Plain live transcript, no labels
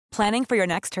Planning for your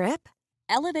next trip?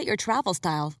 Elevate your travel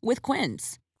style with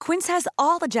Quince. Quince has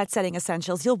all the jet-setting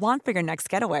essentials you'll want for your next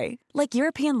getaway, like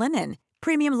European linen,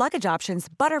 premium luggage options,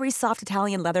 buttery soft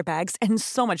Italian leather bags, and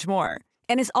so much more.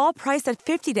 And is all priced at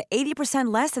 50 to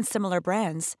 80% less than similar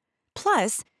brands.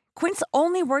 Plus, Quince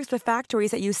only works with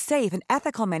factories that use safe and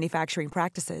ethical manufacturing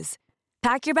practices.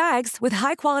 Pack your bags with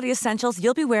high-quality essentials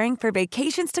you'll be wearing for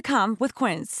vacations to come with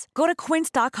Quince. Go to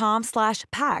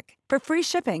quince.com/pack for free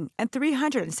shipping and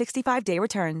 365-day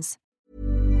returns.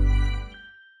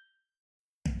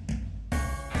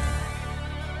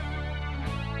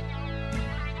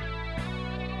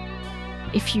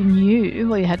 If you knew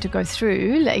what you had to go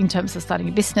through in terms of starting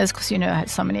a business, because, it had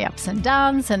so many ups and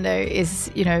downs and there is,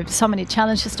 so many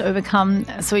challenges to overcome.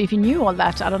 So if you knew all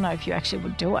that, I don't know if you actually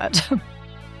would do it.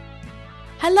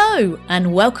 Hello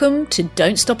and welcome to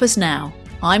Don't Stop Us Now.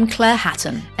 I'm Claire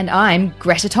Hatton. And I'm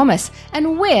Greta Thomas.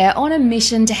 And we're on a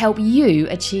mission to help you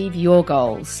achieve your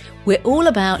goals. We're all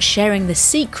about sharing the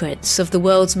secrets of the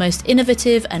world's most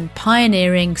innovative and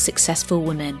pioneering successful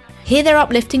women. Hear their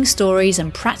uplifting stories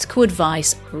and practical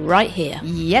advice right here.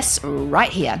 Yes,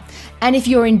 right here. And if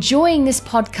you're enjoying this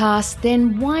podcast,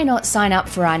 then why not sign up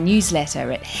for our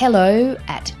newsletter at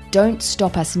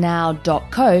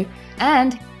hello@don'tstopusnow.co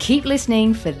and keep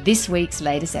listening for this week's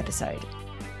latest episode.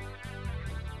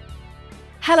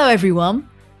 Hello everyone.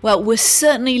 Well, we're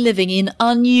certainly living in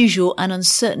unusual and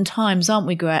uncertain times, aren't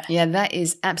we, Gret? Yeah, that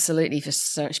is absolutely for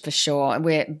sure.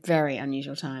 We're very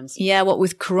unusual times. Yeah, what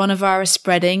with coronavirus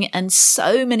spreading and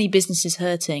so many businesses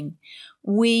hurting,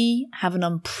 we have an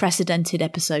unprecedented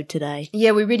episode today.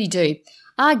 Yeah, we really do.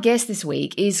 Our guest this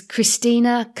week is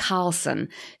Kristina Karlsson,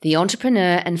 the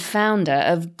entrepreneur and founder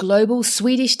of global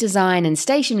Swedish design and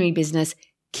stationery business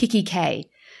kikki.K.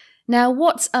 Now,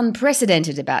 what's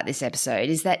unprecedented about this episode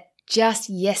is that just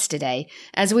yesterday,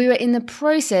 as we were in the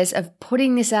process of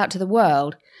putting this out to the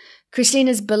world,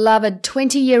 Kristina's beloved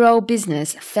 20-year-old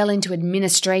business fell into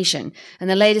administration, and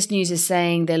the latest news is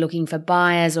saying they're looking for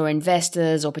buyers or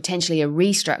investors or potentially a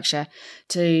restructure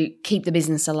to keep the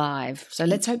business alive. So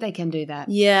let's hope they can do that.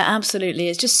 Yeah, absolutely.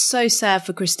 It's just so sad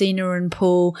for Kristina and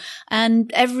Paul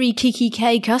and every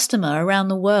kikki.K customer around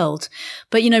the world.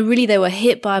 But, really they were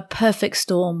hit by a perfect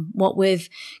storm, what with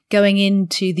going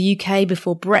into the UK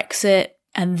before Brexit,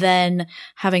 and then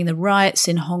having the riots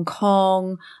in Hong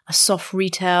Kong, a soft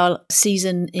retail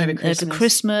season over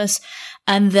Christmas,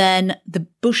 and then the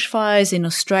bushfires in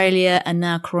Australia, and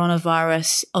now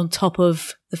coronavirus on top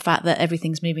of the fact that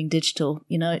everything's moving digital.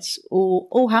 It's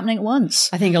all happening at once.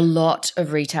 I think a lot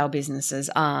of retail businesses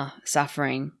are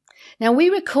suffering. Now, we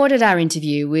recorded our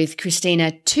interview with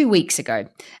Kristina 2 weeks ago,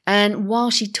 and while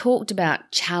she talked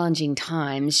about challenging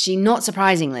times, she, not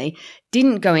surprisingly,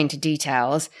 didn't go into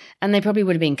details, and they probably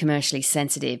would have been commercially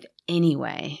sensitive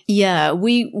anyway. Yeah,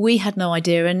 we had no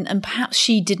idea, and perhaps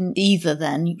she didn't either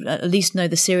then, at least know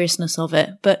the seriousness of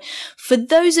it. But for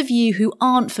those of you who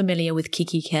aren't familiar with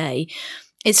kikki.K,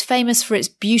 it's famous for its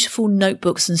beautiful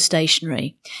notebooks and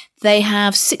stationery. They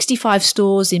have 65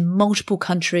 stores in multiple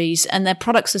countries, and their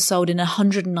products are sold in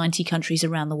 190 countries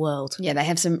around the world. Yeah, they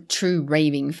have some true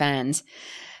raving fans.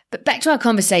 But back to our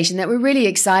conversation that we're really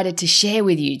excited to share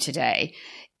with you today.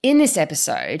 In this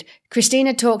episode,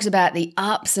 Kristina talks about the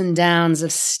ups and downs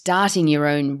of starting your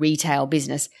own retail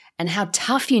business and how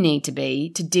tough you need to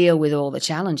be to deal with all the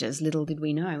challenges. Little did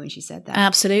we know when she said that.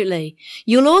 Absolutely.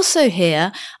 You'll also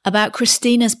hear about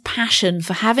Kristina's passion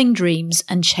for having dreams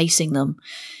and chasing them.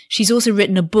 She's also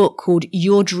written a book called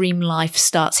Your Dream Life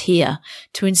Starts Here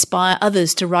to inspire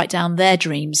others to write down their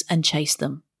dreams and chase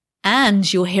them.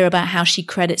 And you'll hear about how she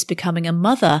credits becoming a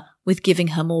mother with giving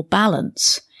her more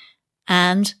balance.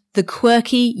 And the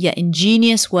quirky yet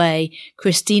ingenious way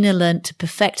Kristina learnt to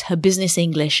perfect her business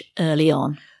English early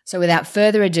on. So without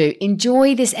further ado,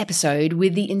 enjoy this episode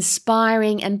with the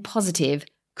inspiring and positive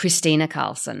Kristina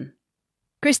Karlsson.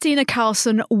 Kristina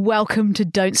Karlsson, welcome to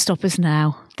Don't Stop Us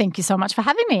Now. Thank you so much for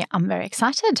having me. I'm very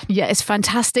excited. Yeah, it's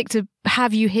fantastic to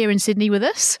have you here in Sydney with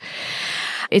us.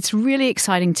 It's really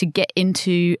exciting to get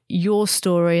into your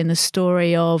story and the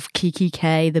story of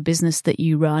kikki.K, the business that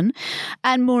you run,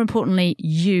 and more importantly,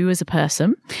 you as a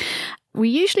person. We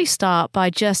usually start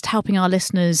by just helping our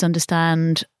listeners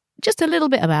understand just a little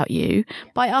bit about you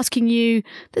by asking you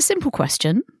the simple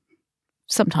question,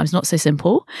 sometimes not so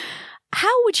simple.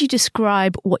 How would you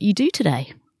describe what you do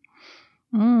today?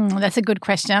 That's a good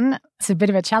question. It's a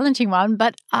bit of a challenging one,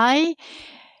 but I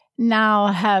now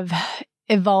have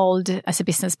evolved as a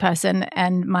business person,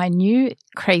 and my new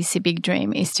crazy big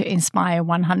dream is to inspire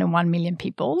 101 million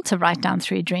people to write down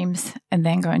 3 dreams and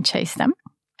then go and chase them.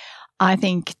 I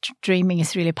think dreaming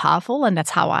is really powerful, and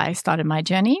that's how I started my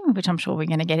journey, which I'm sure we're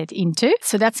going to get it into.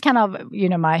 So that's kind of,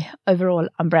 my overall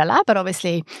umbrella. But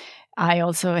obviously, I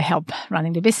also help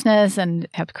running the business and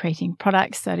help creating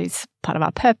products. That is part of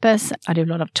our purpose. I do a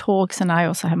lot of talks, and I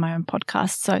also have my own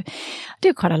podcast. So I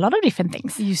do quite a lot of different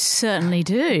things. You certainly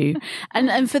do.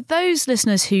 and for those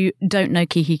listeners who don't know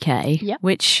Kikki K,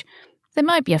 which there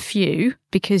might be a few,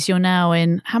 because you're now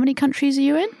in, how many countries are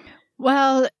you in?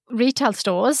 Well, retail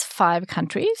stores, 5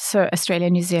 countries, so Australia,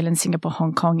 New Zealand, Singapore,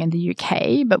 Hong Kong, and the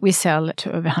UK, but we sell to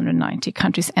over 190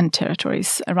 countries and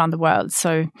territories around the world.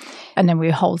 So, and then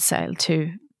we wholesale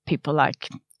to people like,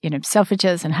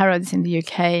 Selfridges and Harrods in the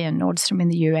UK and Nordstrom in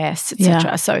the US, etc.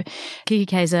 Yeah. So Kikki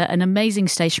K is an amazing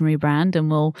stationery brand,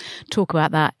 and we'll talk about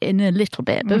that in a little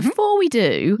bit. But before we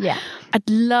do, I'd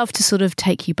love to sort of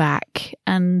take you back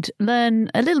and learn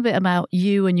a little bit about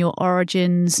you and your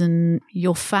origins and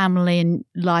your family and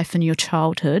life and your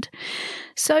childhood.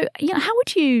 So, how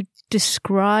would you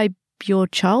describe your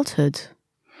childhood?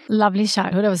 Lovely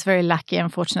childhood. I was very lucky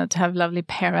and fortunate to have lovely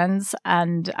parents,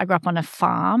 and I grew up on a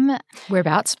farm.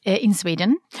 Whereabouts? In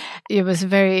Sweden. It was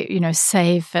very,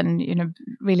 safe and,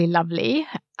 really lovely.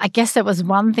 I guess that was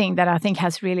one thing that I think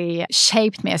has really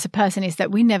shaped me as a person, is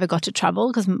that we never got to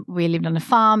travel because we lived on a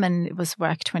farm and it was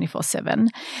work 24/7.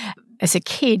 As a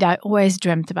kid, I always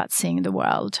dreamt about seeing the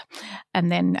world. And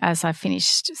then as I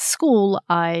finished school,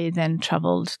 I then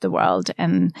traveled the world,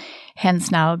 and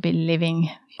hence now I've been living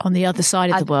on the other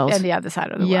side of the world. On the other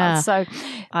side of the world. So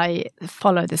I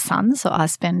follow the sun. So I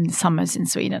spend summers in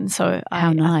Sweden. So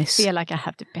How nice. I feel like I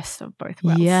have the best of both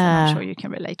worlds. Yeah. I'm sure you can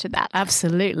relate to that.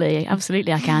 Absolutely.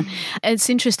 Absolutely, I can. It's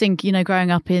interesting, growing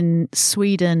up in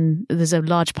Sweden, there's a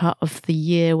large part of the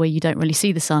year where you don't really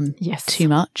see the sun too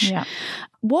much. Yeah.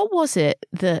 What was it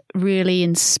that really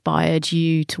inspired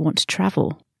you to want to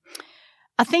travel?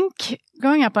 I think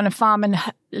growing up on a farm, and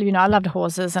I loved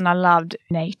horses and I loved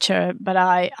nature, but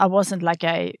I wasn't like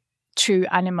a true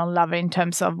animal lover in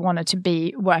terms of wanted to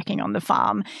be working on the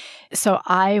farm. So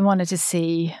I wanted to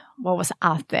see what was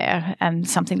out there and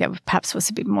something that perhaps was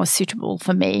a bit more suitable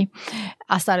for me.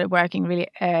 I started working really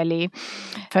early,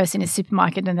 first in a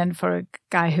supermarket and then for a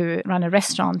guy who ran a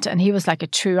restaurant. And he was like a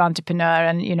true entrepreneur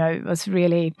and, was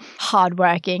really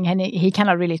hardworking. And he kind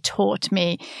of really taught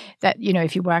me that,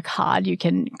 if you work hard, you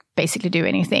can basically do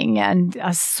anything. And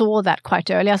I saw that quite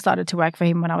early. I started to work for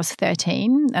him when I was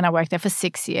 13 and I worked there for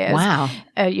 6 years. Wow.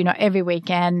 Every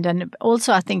weekend. And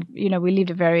also I think, we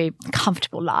lived a very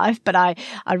comfortable life, but I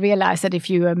realized that if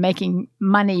you are making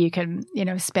money, you can,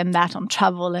 spend that on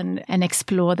travel and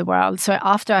explore the world. So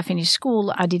after I finished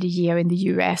school, I did a year in the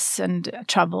US and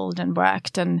traveled and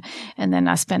worked. And then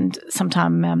I spent some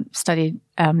time studied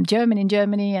German in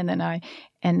Germany. And then I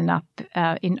ended up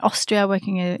in Austria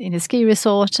working in a ski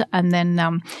resort. And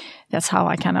then that's how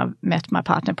I kind of met my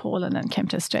partner, Paul, and then came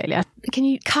to Australia. Can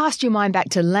you cast your mind back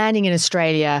to landing in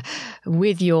Australia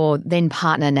with your then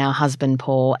partner, now husband,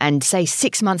 Paul, and say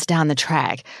 6 months down the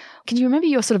track? Can you remember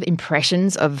your sort of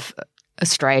impressions of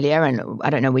Australia? And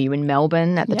I don't know, were you in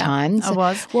Melbourne at the time? I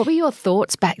was. What were your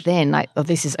thoughts back then? Like, oh,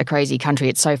 this is a crazy country.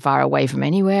 It's so far away from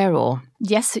anywhere, or?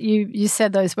 Yes, you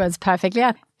said those words perfectly.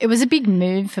 It was a big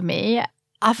move for me.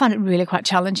 I found it really quite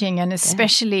challenging, and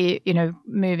especially,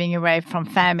 moving away from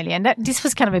family. And this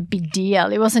was kind of a big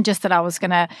deal. It wasn't just that I was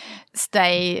going to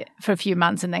stay for a few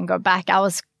months and then go back. I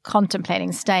was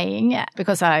contemplating staying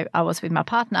because I was with my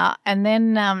partner. And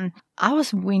then I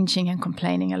was whinging and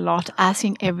complaining a lot,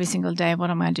 asking every single day, what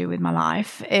am I going to do with my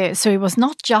life? So it was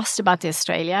not just about the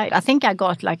Australia. I think I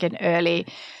got like an early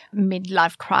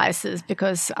midlife crisis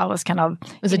because I was kind of...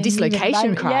 It was a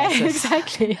dislocation crisis. Yeah,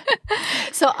 exactly.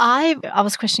 So I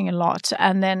was questioning a lot,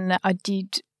 and then I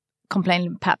did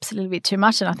complain perhaps a little bit too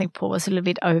much, and I think Paul was a little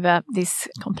bit over this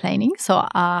complaining. So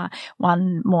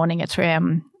one morning at 3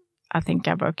 a.m., I think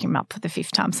I woke him up for the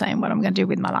 5th time saying what I'm going to do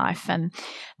with my life. And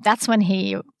that's when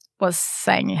he was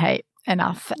saying, hey,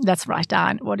 enough, let's write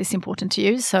down what is important to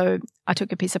you. So I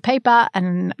took a piece of paper,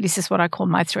 and this is what I call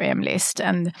my 3 a.m. list.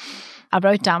 And I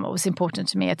wrote down what was important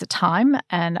to me at the time.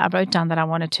 And I wrote down that I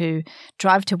wanted to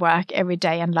drive to work every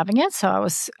day and loving it. So I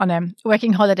was on a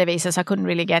working holiday visa, so I couldn't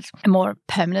really get a more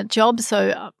permanent job.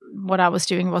 So what I was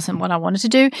doing wasn't what I wanted to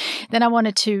do. Then I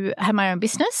wanted to have my own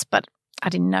business, but I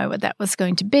didn't know what that was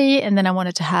going to be. And then I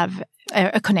wanted to have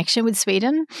a connection with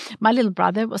Sweden. My little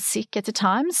brother was sick at the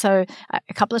time. So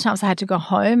a couple of times I had to go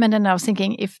home. And then I was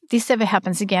thinking, if this ever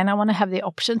happens again, I want to have the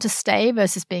option to stay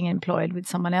versus being employed with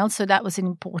someone else. So that was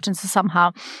important to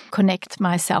somehow connect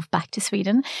myself back to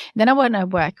Sweden. Then I want to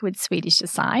work with Swedish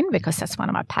design because that's one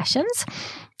of my passions.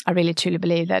 I really truly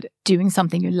believe that doing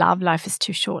something you love, life is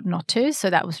too short not to. So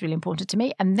that was really important to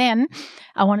me. And then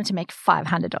I wanted to make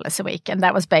 $500 a week. And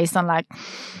that was based on like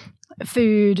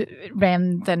food,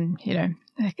 rent, and,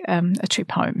 a trip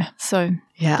home. So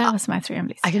that was my 3 a.m.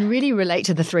 list. I can really relate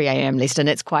to the 3 a.m. list, and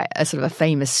it's quite a sort of a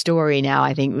famous story now,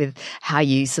 I think, with how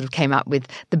you sort of came up with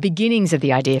the beginnings of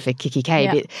the idea for Kikki K.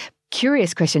 Yeah. But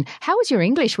curious question, how was your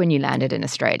English when you landed in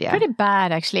Australia? Pretty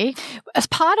bad, actually. As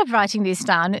part of writing this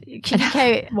down, Kikki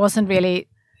K wasn't really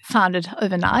founded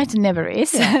overnight, never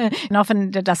is. Yeah. And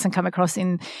often it doesn't come across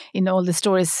in all the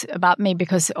stories about me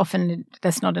because often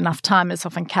there's not enough time. It's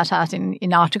often cut out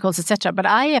in articles, etc. But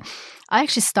I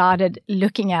actually started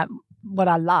looking at what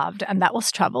I loved, and that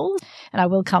was travel. And I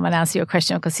will come and answer your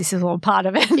question because this is all part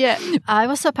of it. Yeah. I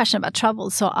was so passionate about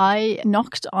travel, so I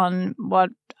knocked on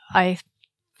what I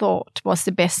thought was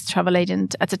the best travel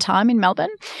agent at the time in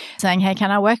Melbourne, saying, hey, can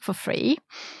I work for free?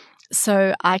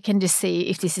 So I can just see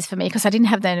if this is for me, because I didn't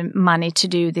have the money to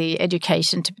do the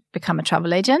education to become a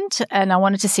travel agent. And I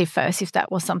wanted to see first if that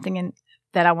was something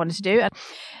that I wanted to do.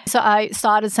 So I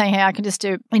started saying, hey, I can just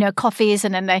do, coffees.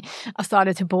 And then I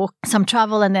started to book some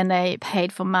travel, and then they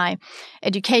paid for my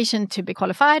education to be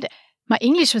qualified. My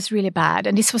English was really bad,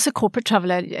 and this was a corporate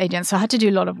travel agent. So I had to do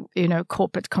a lot of,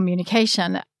 corporate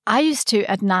communication. I used to,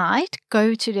 at night,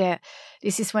 go to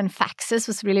this is when faxes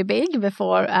was really big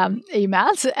before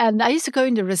emails. And I used to go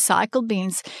in the recycle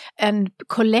bins and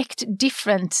collect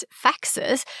different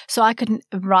faxes so I could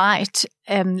write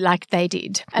like they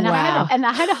did. And wow.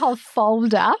 I had a whole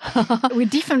folder with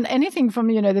different, anything from,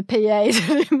 the PA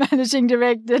to managing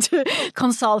director to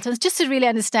consultants, just to really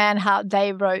understand how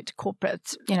they wrote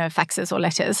corporate, faxes or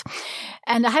letters.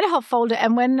 And I had a whole folder.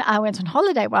 And when I went on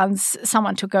holiday once,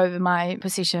 someone took over my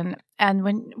position. And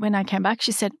when I came back,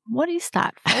 she said, what is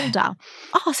that folder?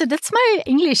 Oh, so that's my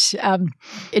English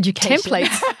education.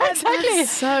 Templates. Exactly.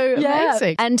 So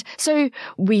amazing. And so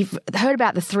we've heard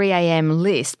about the 3 a.m.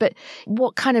 list, but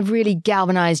what kind of really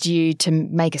galvanized you to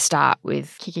make a start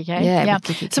with Kikki K? Yeah. With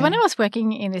Kikki K. So when I was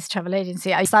working in this travel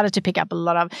agency, I started to pick up a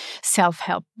lot of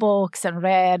self-help books and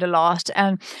read a lot.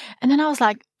 And then I was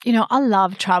like, I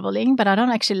love traveling, but I don't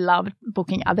actually love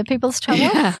booking other people's travel.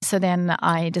 Yeah. So then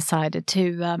I decided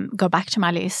to go back to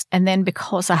my list. And then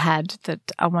because I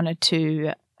wanted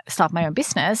to start my own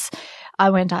business, I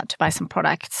went out to buy some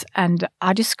products and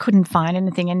I just couldn't find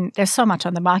anything. And there's so much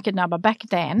on the market now, but back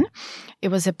then it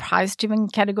was a price-driven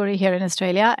category here in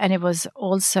Australia, and it was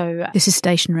also This is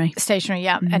stationery. Stationery,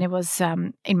 yeah. Mm-hmm. And it was,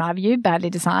 in my view,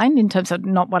 badly designed in terms of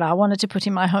not what I wanted to put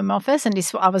in my home office. And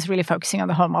I was really focusing on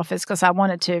the home office because I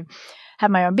wanted to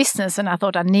have my own business, and I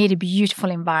thought I need a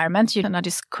beautiful environment. And I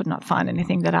just could not find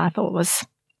anything that I thought was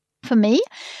for me.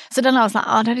 So then I was like,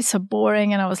 oh, that is so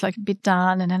boring. And I was like a bit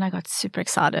done. And then I got super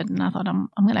excited and I thought, I'm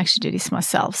going to actually do this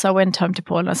myself. So I went home to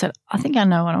Paul and I said, I think I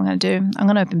know what I'm going to do. I'm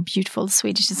going to open beautiful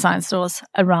Swedish design stores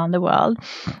around the world.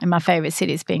 And my favorite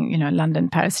cities being, London,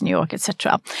 Paris, New York,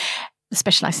 etc.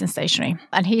 Specialized in stationery.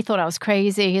 And he thought I was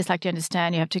crazy. He's like, do you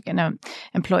understand? You have to,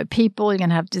 employ people. You're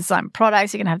going to have to design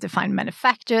products. You're going to have to find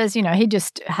manufacturers. He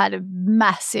just had a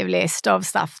massive list of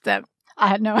stuff that I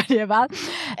had no idea about.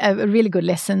 Really good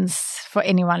lessons for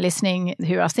anyone listening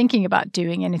who are thinking about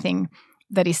doing anything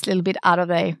that is a little bit out of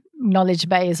their knowledge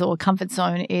base or comfort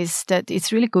zone is that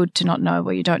it's really good to not know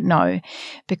what you don't know,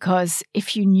 because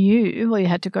if you knew what you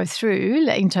had to go through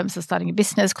in terms of starting a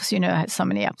business, because it has so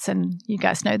many ups, and you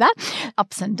guys know that,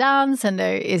 ups and downs, and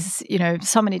there is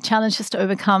so many challenges to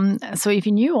overcome. So if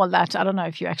you knew all that, I don't know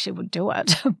if you actually would do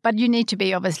it. But you need to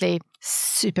be obviously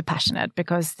super passionate,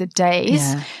 because the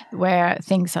days where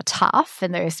things are tough,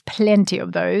 and there's plenty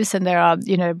of those, and there are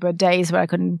days where I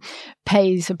couldn't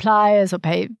pay suppliers or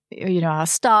pay our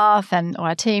staff and or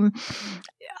our team.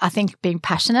 I think being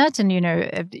passionate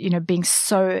and being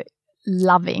so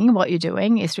loving what you're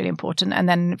doing is really important. And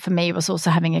then for me, it was also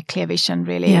having a clear vision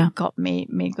really got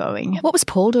me going. What was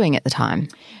Paul doing at the time?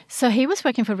 So he was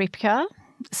working for Ripka.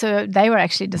 So they were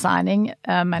actually designing,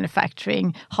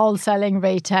 manufacturing, wholesaling,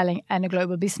 retailing, and a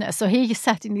global business. So he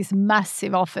sat in this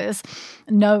massive office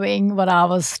knowing what I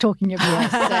was talking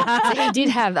about. So he did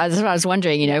have, that's what I was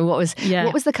wondering, what was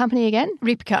the company again?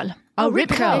 Rip Curl. Oh, Rip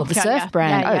Curl, the surf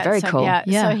brand. Yeah, very cool.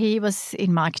 So he was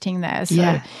in marketing there.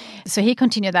 So he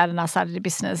continued that, and I started a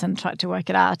business and tried to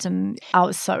work it out. And I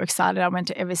was so excited. I went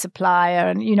to every supplier,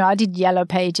 and I did Yellow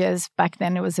Pages. Back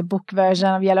then it was a book version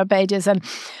of Yellow Pages, and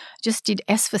just did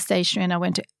S for stationery, and I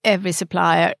went to every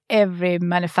supplier, every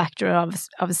manufacturer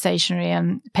of stationery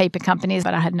and paper companies,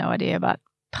 but I had no idea about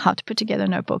how to put together a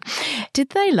notebook.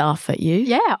 Did they laugh at you?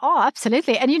 Yeah,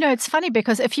 absolutely. And it's funny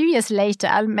because a few years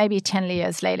later, maybe 10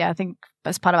 years later, I think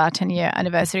as part of our 10-year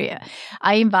anniversary,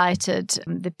 I invited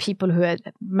the people who are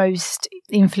most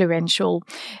influential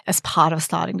as part of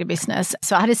starting the business.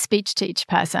 So I had a speech to each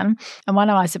person. And one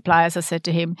of my suppliers, I said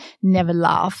to him, never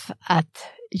laugh at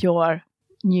your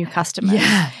new customers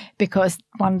because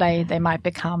one day they might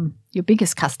become your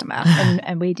biggest customer.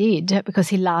 And we did, because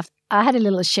he laughed. I had a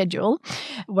little schedule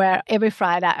where every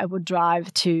Friday I would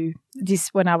drive to this,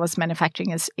 when I was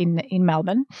manufacturing in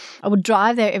Melbourne. I would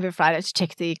drive there every Friday to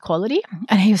check the quality.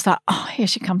 And he was like, oh, here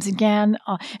she comes again.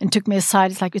 And took me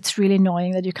aside. It's like, it's really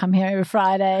annoying that you come here every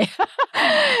Friday.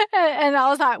 And I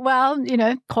was like, well,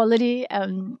 quality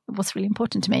was really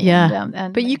important to me. Yeah.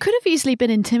 But you could have easily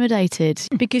been intimidated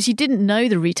because you didn't know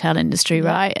the retail industry,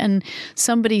 right? And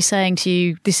somebody saying to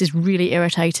you, this is really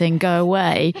irritating, go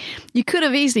away. You could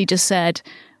have easily just said,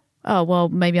 oh, well,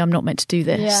 maybe I'm not meant to do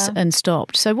this and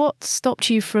stopped. So what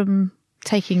stopped you from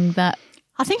taking that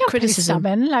I think I'm criticism?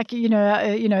 Pretty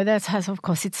stubborn. That has, of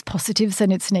course, its positives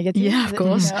and its negatives. Yeah, of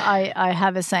course. I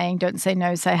have a saying, don't say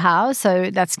no, say how.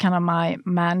 So that's kind of my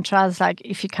mantra. It's like,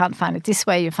 if you can't find it this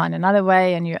way, you find another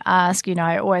way, and you ask.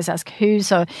 I always ask who.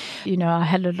 So, I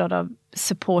had a lot of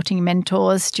supporting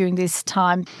mentors during this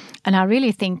time. And I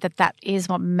really think that is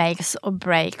what makes or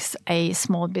breaks a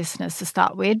small business to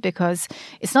start with, because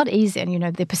it's not easy.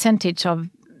 And, the percentage of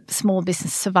small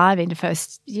business surviving the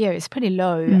first year is pretty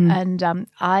low. And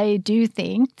I do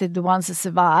think that the ones that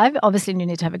survive, obviously you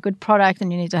need to have a good product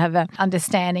and you need to have an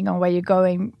understanding on where you're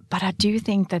going. But I do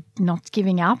think that not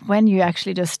giving up when you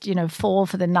actually just, fall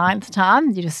for the 9th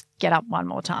time, you just get up one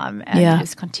more time and you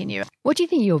just continue. What do you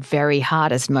think your very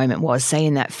hardest moment was, say,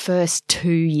 in that first 2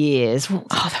 years?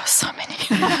 Oh, there were so many.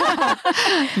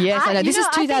 Yes, I know. This is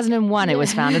 2001 it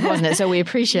was founded, wasn't it? So we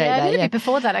appreciate that. A little bit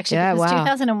before that, actually. Yeah, because wow.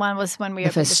 2001 was when we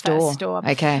opened the first store.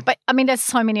 Okay. But, there's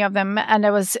so many of them. And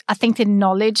there was, I think, the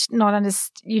knowledge,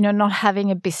 not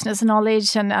having a business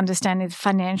knowledge and understanding the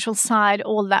financial side,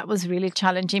 all that was really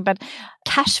challenging. But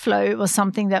cash flow was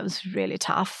something that was really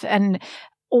tough. And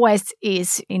always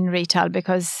is in retail,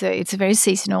 because it's very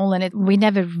seasonal, and we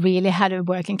never really had a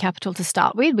working capital to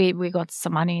start with. We got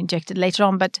some money injected later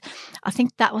on, but I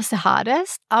think that was the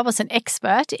hardest. I was an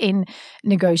expert in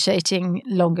negotiating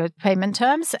longer payment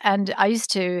terms, and I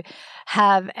used to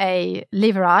have a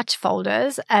leverage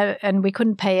folders, and we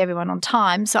couldn't pay everyone on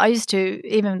time. So I used to,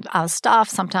 even our staff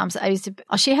sometimes,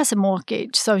 she has a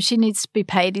mortgage, so she needs to be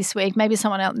paid this week. Maybe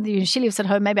someone else, she lives at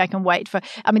home, maybe I can wait for,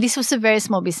 this was a very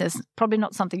small business, probably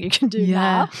not something you can do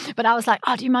now. But I was like,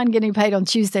 do you mind getting paid on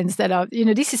Tuesday instead of,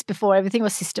 this is before everything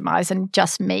was systemized and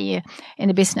just me in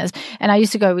the business. And I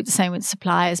used to go with the same with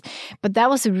suppliers. But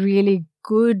that was a really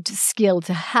good skill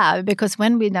to have, because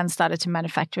when we then started to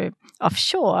manufacture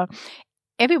offshore,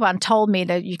 everyone told me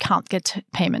that you can't get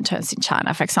payment terms in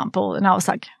China, for example. And I was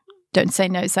like, don't say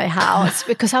no, say how. It's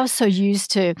because I was so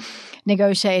used to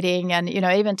negotiating and,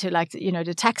 even to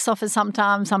the tax office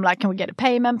sometimes. I'm like, can we get a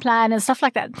payment plan and stuff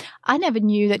like that? I never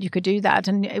knew that you could do that.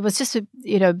 And it was just,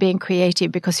 being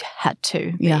creative because you had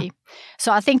to be.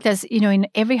 So I think there's, in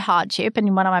every hardship,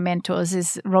 and one of my mentors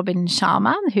is Robin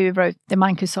Sharma, who wrote The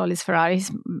Mind Solis Ferrari.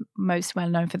 He's most well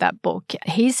known for that book.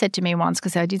 He said to me once,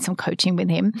 because I did some coaching with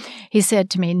him, he said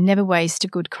to me, never waste a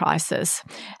good crisis.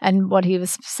 And what he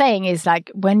was saying is, like,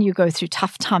 when you go through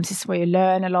tough times, it's where you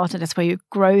learn a lot, and that's where your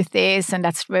growth is, and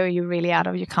that's where you're really out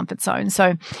of your comfort zone.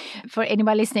 So for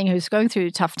anybody listening who's going through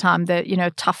a tough time,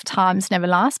 tough times never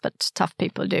last, but tough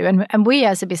people do. And we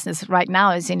as a business right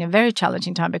now is in a very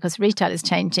challenging time, because retail is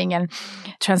changing and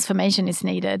transformation is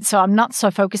needed. So I'm not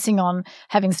so focusing on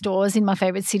having stores in my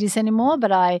favorite cities anymore,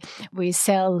 but we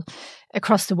sell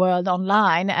across the world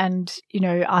online, and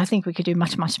I think we could do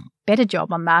much better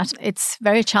job on that. It's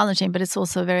very challenging, but it's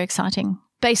also very exciting.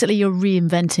 Basically, you're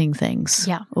reinventing things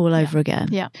all over again.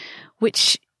 Yeah.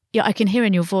 Which I can hear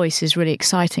in your voice is really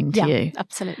exciting to you.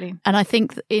 Absolutely. And I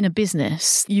think in a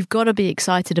business, you've got to be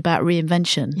excited about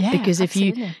reinvention, because if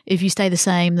you stay the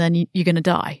same, then you're going to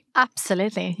die.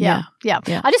 Absolutely. Yeah.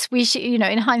 I just wish,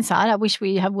 in hindsight, I wish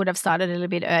we would have started a little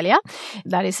bit earlier.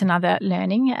 That is another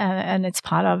learning, and it's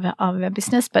part of a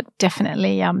business, but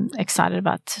definitely I'm excited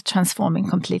about transforming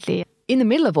completely. In the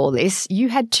middle of all this, you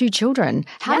had 2 children.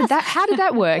 How did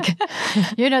that work?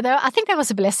 I think that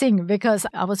was a blessing, because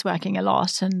I was working a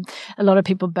lot, and a lot of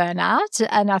people burn out,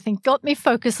 and I think got me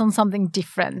focused on something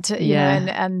different,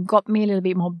 and got me a little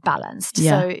bit more balanced.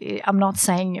 Yeah. So I'm not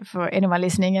saying for anyone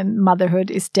listening, and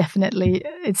motherhood is definitely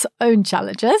its own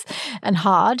challenges and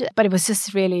hard, but it was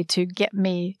just really to get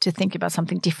me to think about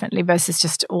something differently versus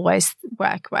just always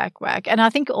work. And I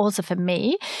think also for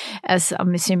me, as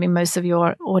I'm assuming most of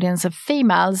your audience are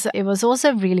females, it was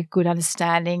also really good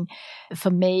understanding for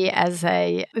me as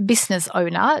a business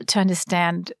owner to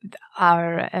understand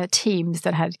our teams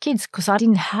that had kids, because I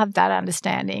didn't have that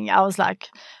understanding. I was like,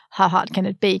 how hard can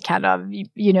it be kind of,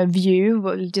 view,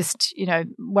 we'll just,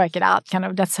 work it out kind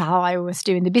of. That's how I always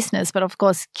do in the business. But of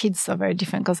course, kids are very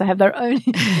different because they have their own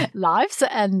lives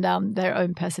and their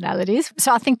own personalities.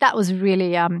 So I think that was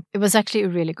really, it was actually a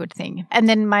really good thing. And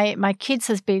then my kids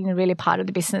has been really part of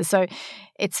the business. So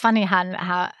it's funny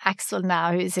how Axel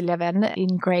now, who's 11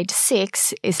 in grade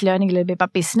 6, is learning a little bit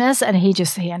about business, and he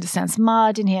understands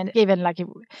margin. Even like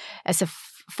as a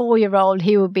 4-year-old,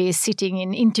 he will be sitting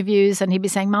in interviews and he'd be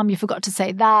saying, Mom, you forgot to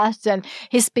say that. And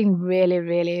he's been really,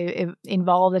 really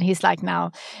involved. And he's like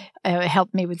now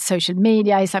helped me with social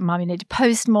media. He's like, Mom, you need to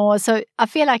post more. So I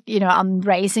feel like, I'm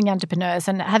raising entrepreneurs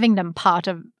and having them part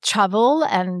of travel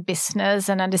and business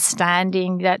and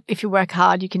understanding that if you work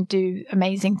hard, you can do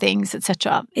amazing things,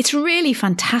 etc. It's really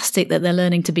fantastic that they're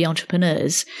learning to be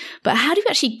entrepreneurs. But how do you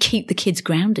actually keep the kids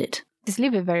grounded? Just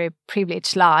live a very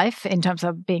privileged life in terms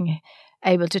of being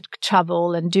able to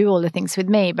travel and do all the things with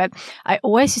me. But I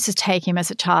always used to take him as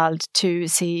a child to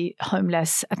see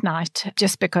homeless at night,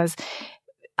 just because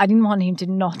I didn't want him to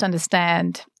not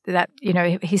understand that,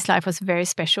 his life was very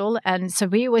special. And so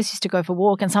we always used to go for a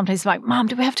walk, and sometimes he's like, Mom,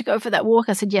 do we have to go for that walk?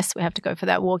 I said, yes, we have to go for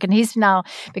that walk. And he's now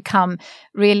become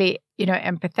really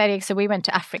empathetic. So we went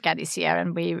to Africa this year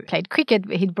and we played cricket.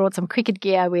 He'd brought some cricket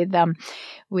gear with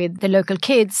the local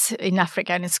kids in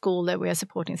Africa in a school that we are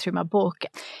supporting through my book.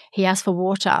 He asked for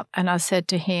water, and I said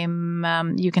to him,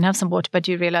 you can have some water, but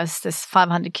you realize there's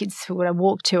 500 kids who would have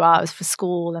walked 2 hours for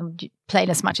school and played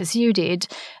as much as you did,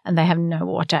 and they have no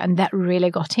water. And that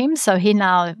really got him. So he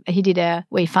did a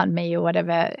WeFundMe or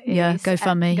whatever.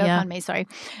 GoFundMe, sorry.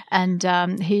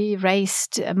 And he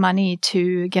raised money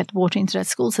to get water into that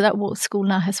school. So that school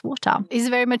now has water. He's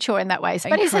very mature in that way.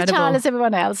 But he's a child as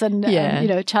everyone else, and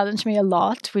challenged me a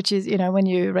lot, which is, when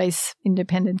you raise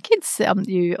independent kids,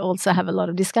 you also have a lot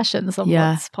of discussions on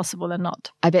what's possible and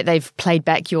not. I bet they've played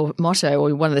back your motto,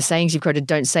 or one of the sayings you've quoted,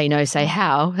 don't say no, say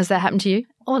how. Has that happened to you?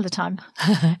 All the time.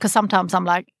 Because sometimes I'm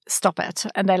like, stop it.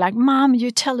 And they're like, Mom,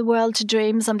 you tell the world to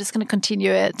dream, so I'm just going to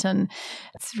continue it. And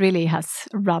it really has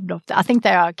rubbed off. I think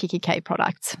they are Kikki K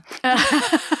products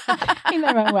in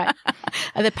their own way.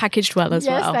 And they're packaged well as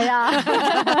well.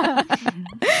 Yes,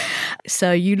 they are.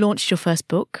 So you launched your first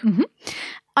book. Mm-hmm.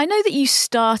 I know that you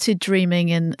started dreaming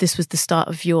and this was the start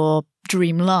of your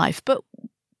dream life, but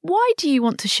why do you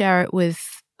want to share it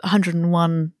with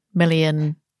 101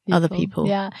 million other people?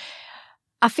 Yeah.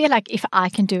 I feel like if I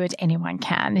can do it, anyone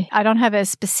can. I don't have a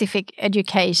specific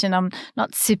education. I'm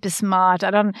not super smart.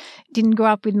 Didn't grow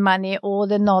up with money or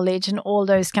the knowledge and all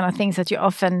those kind of things that you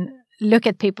often look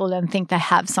at people and think they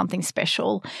have something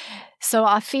special. So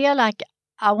I feel like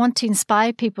I want to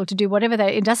inspire people to do whatever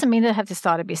it doesn't mean they have to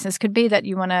start a business. It could be that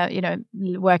you want to,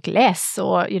 work less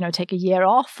or, take a year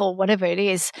off or whatever it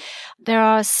is. There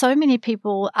are so many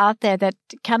people out there that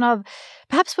kind of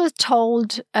perhaps were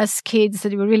told as kids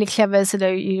that you were really clever, so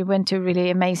that you went to a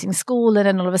really amazing school and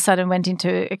then all of a sudden went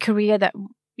into a career that,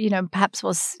 perhaps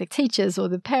was the teachers or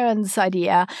the parents'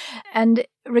 idea. And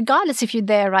regardless if you're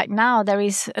there right now, there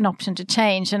is an option to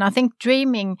change. And I think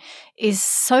dreaming is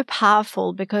so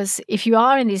powerful, because if you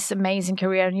are in this amazing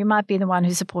career and you might be the one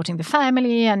who's supporting the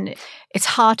family, and it's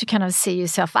hard to kind of see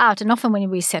yourself out. And often when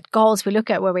we set goals, we look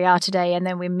at where we are today and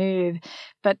then we move.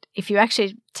 But if you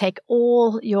actually take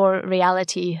all your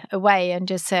reality away and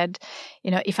just said,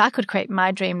 if I could create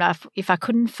my dream life, if I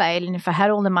couldn't fail, and if I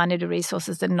had all the money, the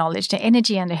resources, the knowledge, the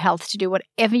energy and the health to do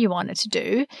whatever you wanted to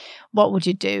do, what would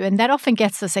you do? And that often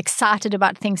gets us excited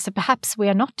about things that perhaps we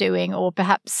are not doing, or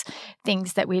perhaps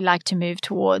things that we like to move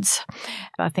towards.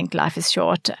 I think life is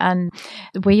short and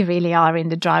we really are in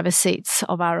the driver's seats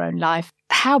of our own life.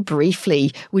 How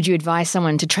briefly would you advise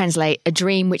someone to translate a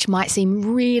dream which might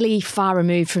seem really far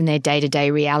removed from their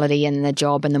day-to-day reality and the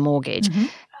job and the mortgage? Mm-hmm.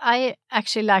 I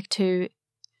actually like to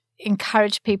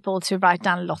encourage people to write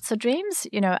down lots of dreams,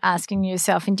 asking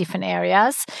yourself in different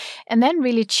areas, and then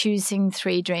really choosing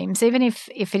 3 dreams, even if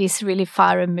it is really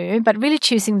far removed, but really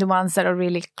choosing the ones that are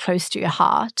really close to your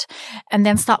heart, and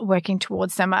then start working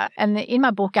towards them. And in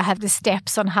my book, I have the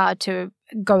steps on how to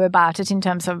go about it in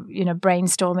terms of,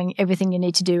 brainstorming everything you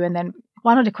need to do and then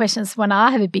one of the questions when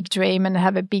I have a big dream and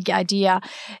have a big idea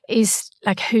is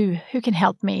like, who can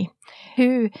help me?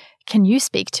 Who can you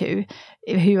speak to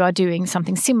who are doing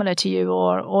something similar to you,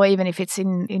 or even if it's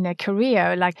in a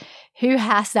career, like who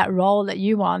has that role that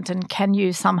you want, and can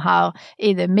you somehow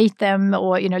either meet them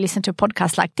or, listen to a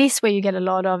podcast like this where you get a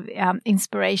lot of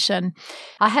inspiration.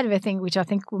 I had a thing which I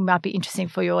think might be interesting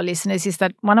for your listeners is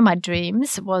that one of my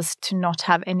dreams was to not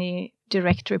have any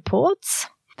direct reports.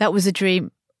 That was a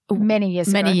dream. Many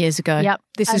years ago. Yep.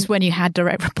 This is when you had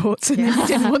direct reports and you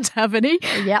didn't want to have any.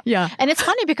 Yep. Yeah. And it's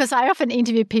funny because I often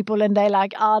interview people and they're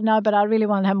like, oh, no, but I really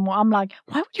want to have more. I'm like,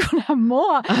 why would you want to have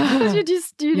more? Because you're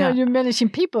just, you're managing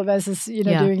people versus,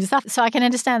 doing stuff. So I can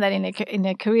understand that in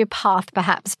a career path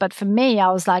perhaps. But for me,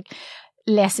 I was like,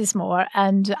 less is more.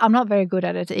 And I'm not very good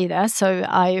at it either. So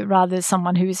I rather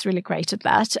someone who is really great at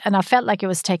that. And I felt like it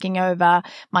was taking over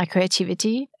my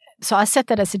creativity. So I set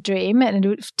that as a dream,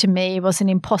 and to me, it was an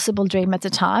impossible dream at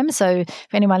the time. So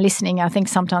for anyone listening, I think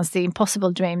sometimes the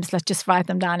impossible dreams, let's just write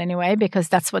them down anyway, because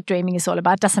that's what dreaming is all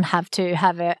about. It doesn't have to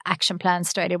have an action plan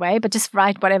straight away, but just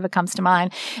write whatever comes to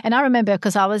mind. And I remember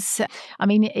because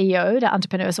I'm in EO, the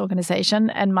Entrepreneurs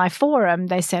Organization, and my forum,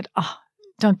 they said, oh,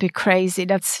 don't be crazy.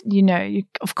 That's,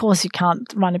 of course you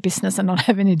can't run a business and not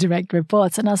have any direct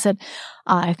reports. And I said,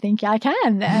 I think I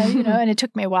can, and it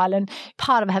took me a while. And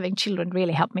part of having children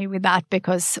really helped me with that,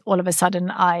 because all of a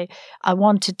sudden I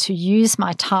wanted to use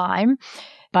my time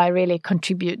by really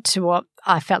contribute to what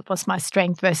I felt was my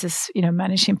strength versus,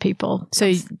 managing people. So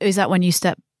is that when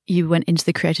you went into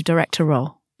the creative director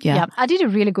role? Yeah. I did a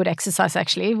really good exercise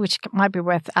actually, which might be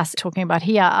worth us talking about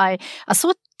here. I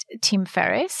saw Tim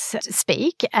Ferriss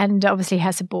speak, and obviously he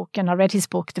has a book, and I read his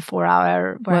book, The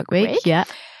 4-Hour Work Week. Yeah.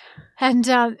 And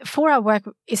 4-hour work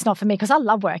is not for me because I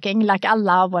love working, like I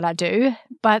love what I do,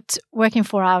 but working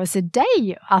 4 hours a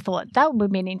day, I thought that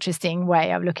would be an interesting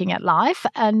way of looking at life.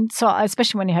 And so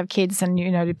especially when you have kids and,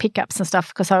 the pickups and stuff,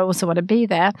 because I also want to be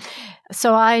there.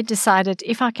 So I decided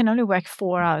if I can only work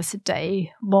 4 hours a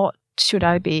day, what should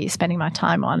I be spending my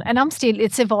time on? And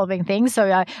it's evolving things.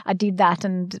 So I did that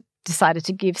and decided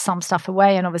to give some stuff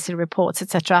away, and obviously reports,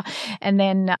 etc. And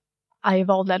then I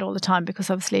evolved that all the time,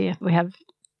 because obviously we have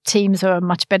teams who are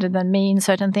much better than me in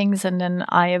certain things, and then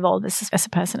I evolve as a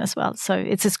person as well. So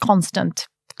it's this constant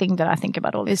thing that I think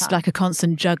about all the time. It's like a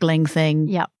constant juggling thing.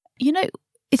 Yeah.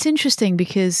 It's interesting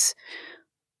because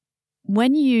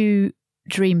when you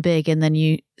dream big and then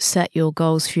you set your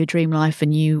goals for your dream life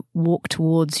and you walk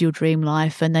towards your dream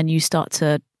life, and then you start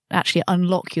to actually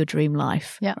unlock your dream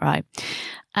life, right?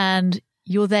 And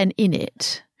you're then in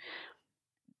it.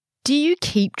 Do you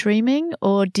keep dreaming,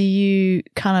 or do you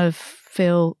kind of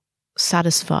feel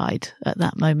satisfied at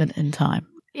that moment in time?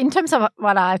 In terms of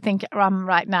what I think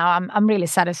right now, I'm really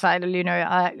satisfied.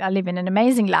 I live in an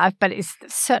amazing life, but it's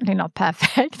certainly not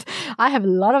perfect. I have a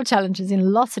lot of challenges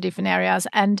in lots of different areas,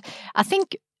 and I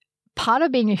think part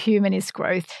of being a human is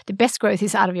growth. The best growth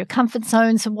is out of your comfort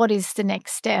zone. So what is the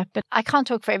next step? But I can't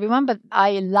talk for everyone, but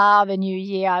I love a new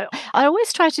year. I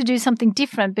always try to do something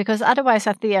different, because otherwise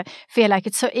I feel like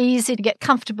it's so easy to get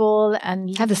comfortable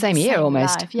and have the same year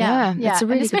almost. Life. Yeah. That's a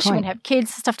really good point. Especially when you have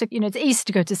kids and stuff. It's easy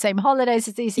to go to the same holidays.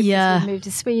 It's easy to move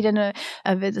to Sweden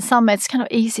over the summer. It's kind of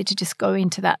easy to just go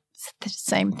into the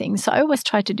same thing. So I always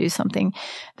try to do something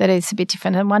that is a bit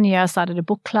different. And one year I started a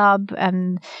book club,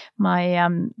 and my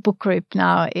book group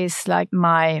now is like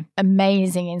my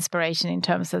amazing inspiration in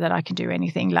terms of that I can do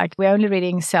anything. Like we're only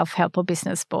reading self-help or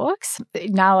business books.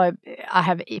 Now I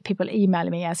have people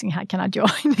emailing me asking, how can I join?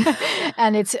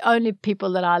 And it's only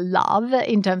people that I love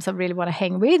in terms of really want to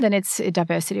hang with, and it's a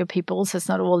diversity of people, so it's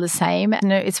not all the same.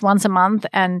 It's once a month,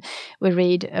 and we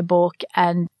read a book,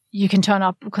 and you can turn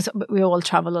up, because we all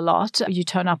travel a lot. You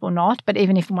turn up or not, but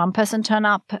even if one person turn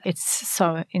up, it's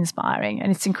so inspiring and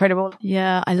it's incredible.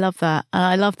 Yeah, I love that. And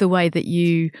I love the way that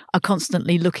you are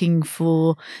constantly looking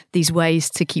for these ways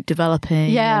to keep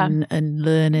developing and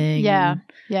learning. Yeah.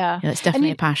 It's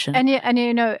definitely a passion. And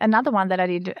another one that I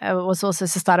did was also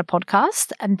to start a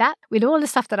podcast. And that, with all the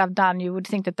stuff that I've done, you would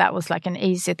think that was like an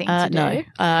easy thing to do.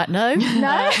 No.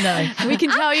 We can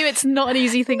tell you it's not an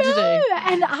easy thing to do.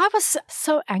 And I was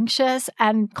so anxious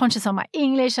and conscious of my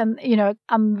English, and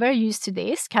I'm very used to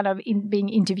this kind of being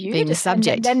interviewed, being the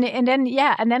subject, and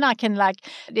then I can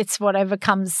it's whatever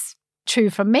comes true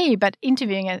for me, but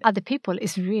interviewing other people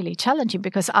is really challenging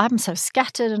because I'm so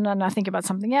scattered and then I think about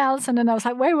something else and then I was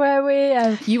like, where were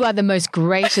we? You are the most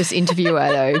gracious interviewer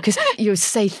though, because you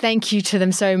say thank you to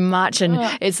them so much and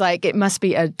it's like it must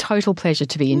be a total pleasure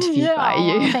to be interviewed by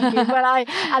you. Thank you. Well,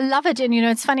 I love it. And,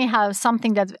 it's funny how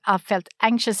something that I felt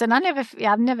anxious and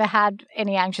I've never had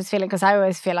any anxious feeling because I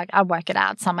always feel like I work it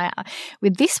out somehow.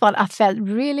 With this one, I felt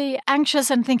really anxious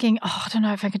and thinking, I don't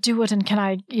know if I could do it and can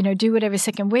I, do it every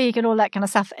second week and all that kind of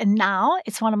stuff. And now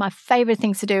it's one of my favorite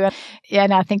things to do.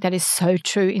 And I think that is so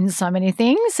true in so many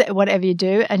things, whatever you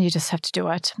do, and you just have to do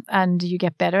it and you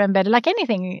get better and better. Like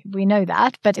anything, we know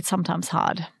that, but it's sometimes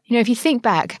hard. If you think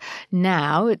back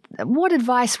now, what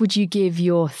advice would you give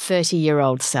your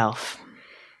 30-year-old self?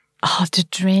 To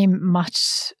dream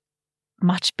much,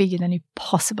 much bigger than you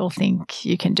possibly think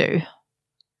you can do.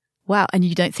 Wow. And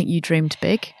you don't think you dreamed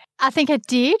big? I think I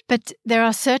did, but there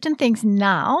are certain things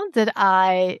now that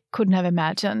I couldn't have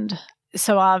imagined.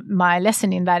 So my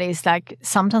lesson in that is like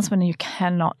sometimes when you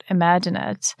cannot imagine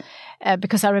it,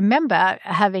 because I remember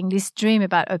having this dream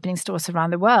about opening stores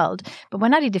around the world. But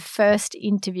when I did the first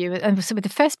interview, and so with the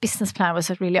first business plan was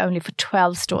really only for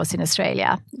 12 stores in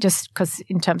Australia, just because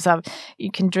in terms of you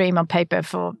can dream on paper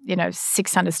for,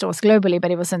 600 stores globally,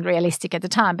 but it wasn't realistic at the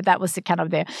time. But that was the kind of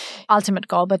the ultimate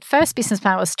goal. But first business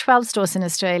plan was 12 stores in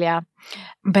Australia.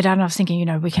 But I was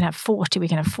thinking, we can have 40,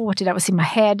 That was in my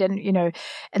head. And,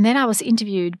 and then I was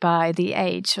interviewed by The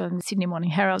Age on Sydney Morning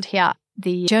Herald here.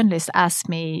 The journalist asked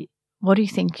me, what do you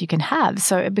think you can have?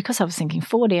 So because I was thinking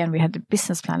 40 and we had the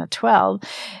business plan at 12,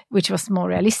 which was the more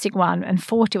realistic one, and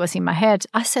 40 was in my head,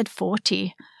 I said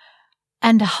 40.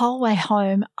 And the whole way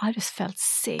home, I just felt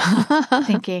sick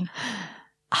thinking,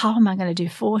 how am I going to do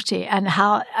 40? And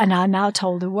I now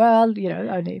told the world,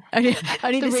 only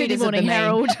the Sydney Morning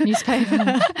Herald newspaper.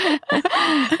 I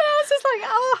was just like,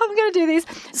 how am I going to do this?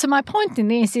 So my point in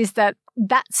this is that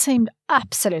seemed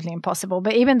absolutely impossible.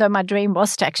 But even though my dream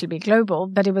was to actually be global,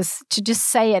 but it was to just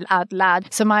say it out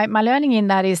loud. So my learning in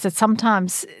that is that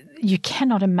sometimes you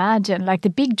cannot imagine, like the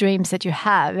big dreams that you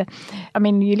have. I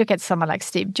mean, you look at someone like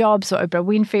Steve Jobs or Oprah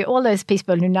Winfrey, all those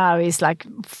people who now is like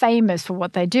famous for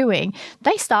what they're doing.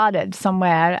 They started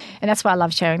somewhere. And that's why I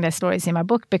love sharing their stories in my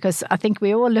book, because I think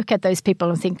we all look at those people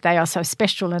and think they are so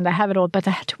special and they have it all, but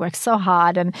they have to work so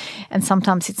hard. And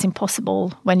sometimes it's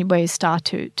impossible when you start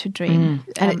to dream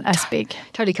as big.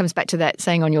 Totally comes back to that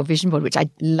saying on your vision board, which I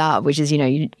love, which is,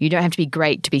 you don't have to be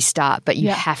great to be start, but you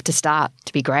have to start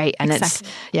to be great. And exactly.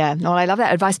 No, I love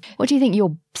that advice. What do you think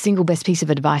your single best piece of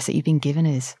advice that you've been given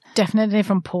is? Definitely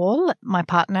from Paul, my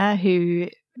partner, who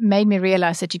made me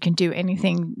realize that you can do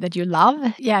anything that you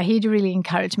love. Yeah, he really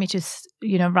encouraged me to,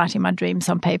 writing my dreams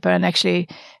on paper and actually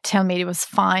tell me it was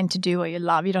fine to do what you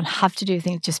love. You don't have to do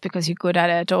things just because you're good at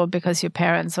it or because your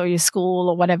parents or your school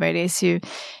or whatever it is. You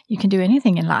can do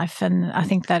anything in life. And I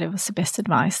think that it was the best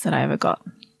advice that I ever got.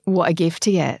 What a gift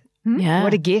to get. Yeah.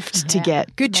 What a gift to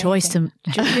get. Good choice in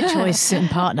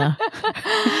partner.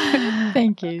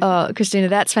 Thank you. Oh, Christina,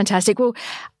 that's fantastic. Well,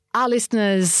 our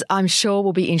listeners, I'm sure,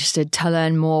 will be interested to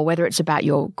learn more, whether it's about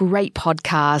your great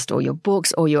podcast or your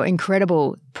books or your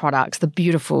incredible products, the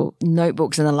beautiful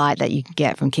notebooks and the like that you can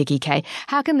get from kikki.K.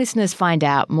 How can listeners find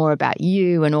out more about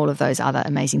you and all of those other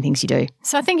amazing things you do?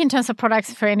 So I think in terms of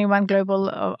products for anyone global,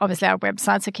 obviously our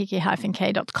website, so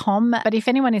kikki-k.com. But if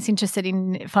anyone is interested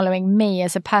in following me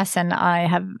as a person, I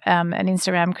have an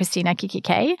Instagram, Christina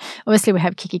kikki.K. Obviously we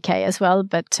have kikki.K as well,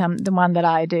 but the one that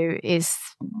I do is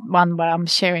one where I'm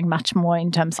sharing much more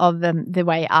in terms of the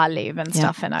way I live and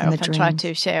stuff. And I often try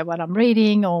to share what I'm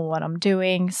reading or what I'm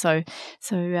doing. So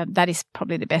that is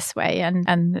probably the best way,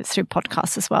 and through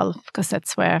podcasts as well, because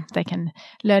that's where they can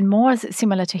learn more,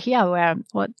 similar to here, where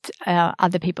what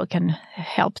other people can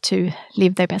help to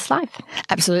live their best life.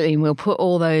 Absolutely. And we'll put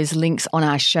all those links on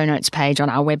our show notes page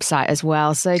on our website as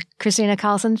well. So Christina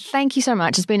Karlsson, thank you so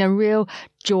much. It's been a real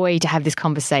joy to have this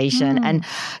conversation and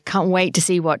can't wait to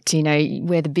see what,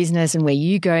 where the business and where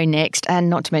you go next,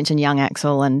 and not to mention young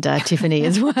Axel and Tiffany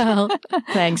as well.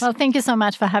 Thanks. Well, thank you so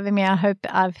much for having me. I hope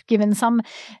I've given some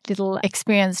little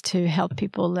experience to help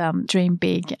people dream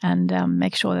big and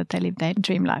make sure that they live their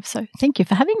dream life. So thank you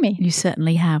for having me. You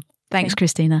certainly have. Thanks,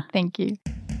 Christina. Thank you.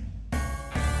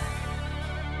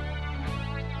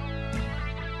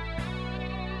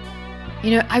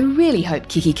 I really hope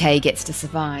kikki.K gets to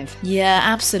survive. Yeah,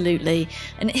 absolutely.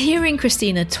 And hearing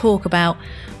Christina talk about,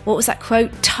 what was that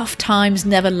quote? Tough times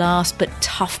never last, but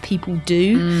tough people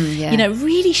do.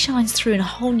 Really shines through in a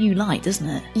whole new light, doesn't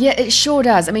it? Yeah, it sure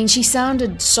does. I mean, she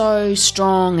sounded so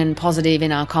strong and positive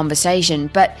in our conversation,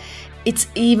 but it's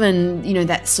even,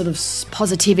 that sort of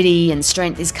positivity and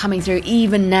strength is coming through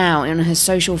even now on her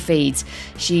social feeds.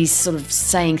 She's sort of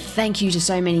saying thank you to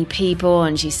so many people,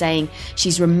 and she's saying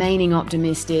she's remaining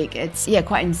optimistic. It's,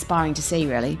 quite inspiring to see,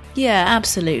 really. Yeah,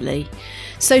 absolutely.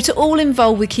 So to all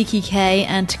involved with Kikki K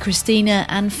and to Christina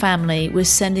and family, we're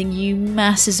sending you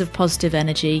masses of positive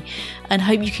energy and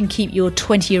hope you can keep your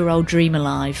 20-year-old dream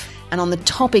alive. And on the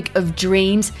topic of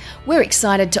dreams, we're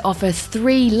excited to offer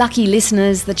 3 lucky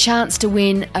listeners the chance to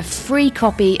win a free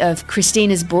copy of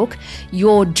Christina's book,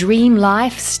 Your Dream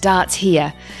Life Starts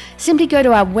Here. Simply go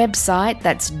to our website,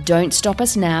 that's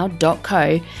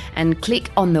don'tstopusnow.co, and click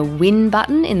on the win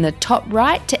button in the top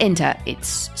right to enter.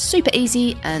 It's super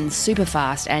easy and super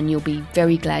fast, and you'll be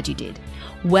very glad you did.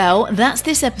 Well, that's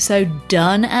this episode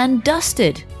done and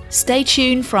dusted. Stay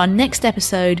tuned for our next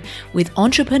episode with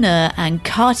entrepreneur and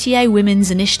Cartier Women's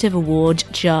Initiative Award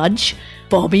judge,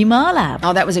 Bobby Marlab.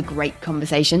 Oh, that was a great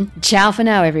conversation. Ciao for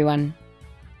now, everyone.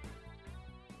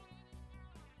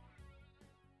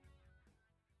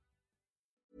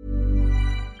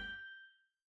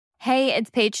 Hey, it's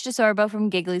Paige DeSorbo from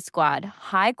Giggly Squad.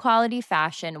 High quality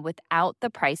fashion without the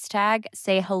price tag.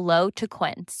 Say hello to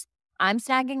Quince. I'm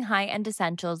snagging high-end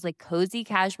essentials like cozy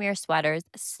cashmere sweaters,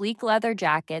 sleek leather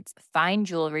jackets, fine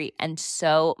jewelry, and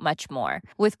so much more.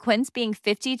 With Quince being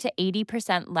 50 to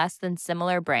 80% less than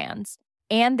similar brands.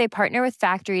 And they partner with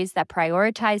factories that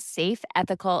prioritize safe,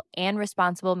 ethical, and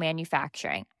responsible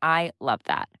manufacturing. I love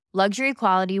that. Luxury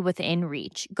quality within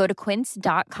reach. Go to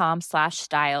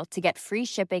quince.com/style to get free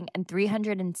shipping and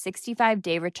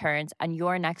 365-day returns on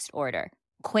your next order.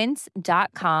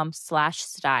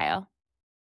 Quince.com/style.